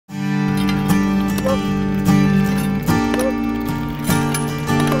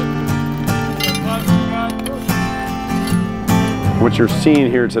What you're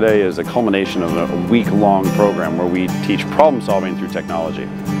seeing here today is a culmination of a week-long program where we teach problem solving through technology.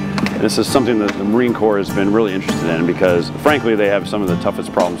 This is something that the Marine Corps has been really interested in because, frankly, they have some of the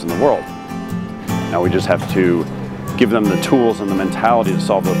toughest problems in the world. Now we just have to give them the tools and the mentality to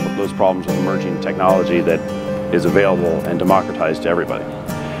solve those problems with emerging technology that is available and democratized to everybody.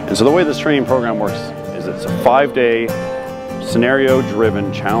 And so the way this training program works is it's a 5-day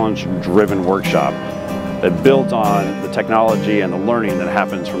scenario-driven, challenge-driven workshop that builds on the technology and the learning that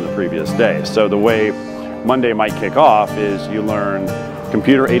happens from the previous day. So the way Monday might kick off is you learn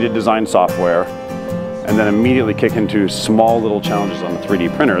computer-aided design software and then immediately kick into small little challenges on the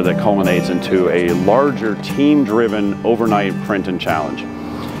 3D printer that culminates into a larger team-driven overnight print and challenge.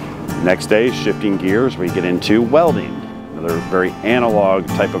 Next day, shifting gears, we get into welding. Another very analog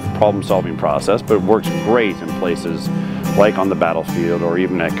type of problem-solving process, but it works great in places like on the battlefield or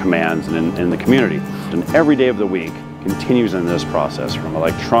even at commands and in the community. And every day of the week continues in this process, from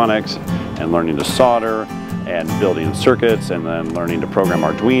electronics and learning to solder and building circuits and then learning to program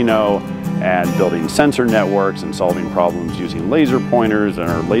Arduino and building sensor networks and solving problems using laser pointers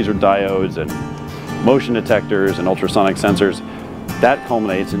and laser diodes and motion detectors and ultrasonic sensors. That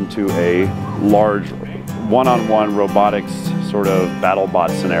culminates into a large one-on-one robotics sort of battle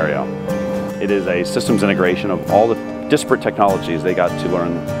bot scenario. It is a systems integration of all the disparate technologies they got to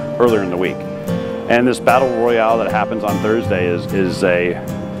learn earlier in the week. And this battle royale that happens on Thursday is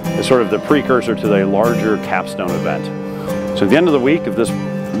sort of the precursor to the larger capstone event. So at the end of the week of this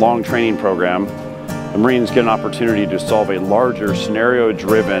long training program, the Marines get an opportunity to solve a larger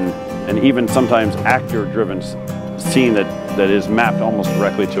scenario-driven and even sometimes actor-driven scene that is mapped almost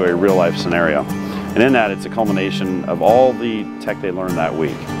directly to a real-life scenario. And in that, it's a culmination of all the tech they learned that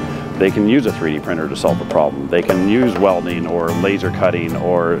week. They can use a 3D printer to solve a problem. They can use welding or laser cutting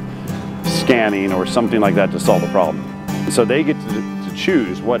or scanning or something like that to solve a problem. So they get to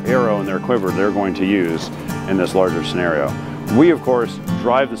choose what arrow in their quiver they're going to use in this larger scenario. We, of course,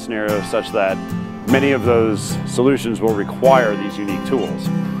 drive the scenario such that many of those solutions will require these unique tools.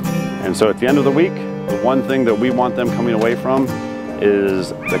 And so at the end of the week, the one thing that we want them coming away from is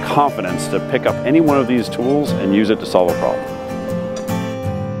the confidence to pick up any one of these tools and use it to solve a problem.